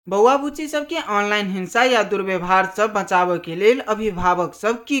बौआ बुच्ची सबके ऑनलाइन हिंसा या दुर्व्यवहार से बचाव के लेल अभिभावक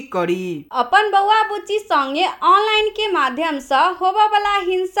सब की करी? अपन बौआ बुच्ची संगे ऑनलाइन के माध्यम से होबे वाला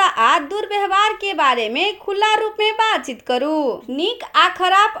हिंसा आ दुर्व्यवहार के बारे में खुला रूप में बातचीत करू। नीक आ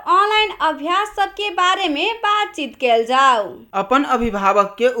खराब ऑनलाइन अभ्यास सब के बारे में बातचीत कैल जाओ। अपन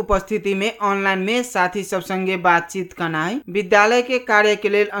अभिभावक के उपस्थिति में ऑनलाइन में साथी सब संगे बातचीत करनाई, विद्यालय के कार्य के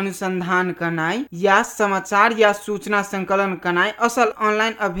लेल अनुसंधान करनाई या समाचार या सूचना संकलन करनाई असल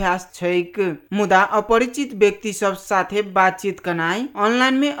ऑनलाइन अभ्यास छैक। मुदा अपरिचित व्यक्ति सब साथे बातचीत करनाई,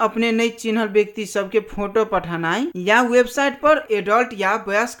 ऑनलाइन में अपने नहीं चिन्हल व्यक्ति सब के फोटो पठानाई या वेबसाइट पर एडल्ट या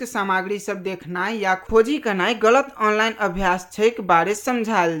वयस्क सामग्री सब देखनाई या खोजी करनाई गलत ऑनलाइन अभ्यास छैक बारे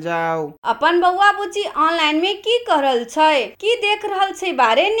समझायल जाओ। अपन बौआ बुच्ची ऑनलाइन में की कर रहल छै, की देख रहल छै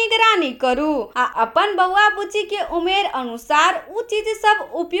बारे निगरानी करू आ अपन बौआ बुच्ची के उमेर अनुसार उ चीज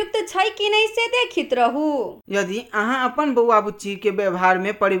सब उपयुक्त छै कि नहीं से देखित रहू। यदि अहाँ अपन बौआ बुच्ची के व्यवहार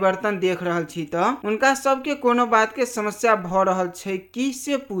में परिवर्तन देख रहल छी त उनका सबके कोनो बात के समस्या भ रहल छै कि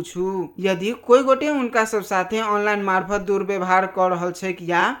से पूछू। यदि कोई गोटे उनका सब साथे ऑनलाइन मार्फत दुर्व्यवहार कर रहल छै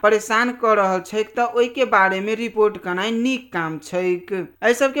या परेशान कर रहल छै त ओई के बारे में रिपोर्ट करनाई नीक काम छैक।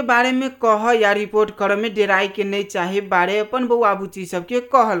 एहि सब के बारे में कह या रिपोर्ट करे में डेराई के नहीं चाहे बारे अपन बौआ बुच्ची सबके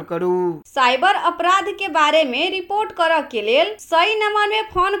कहल करू। साइबर अपराध के बारे में रिपोर्ट करे के लेल सही नंबर में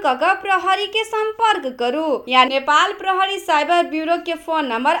फोन क के प्रहरी के संपर्क करू या नेपाल प्रहरी साइबर ब्यूरो के फोन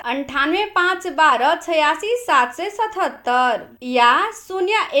नंबर 9851268777 या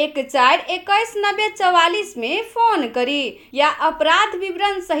 014219044 में फोन करी या अपराध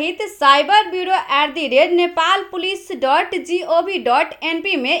विवरण सहित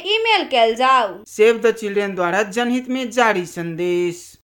cyberbureau@nepalpolice.gov.np में ईमेल कैल जाओ। सेव द चिल्ड्रेन द्वारा जनहित में जारी संदेश।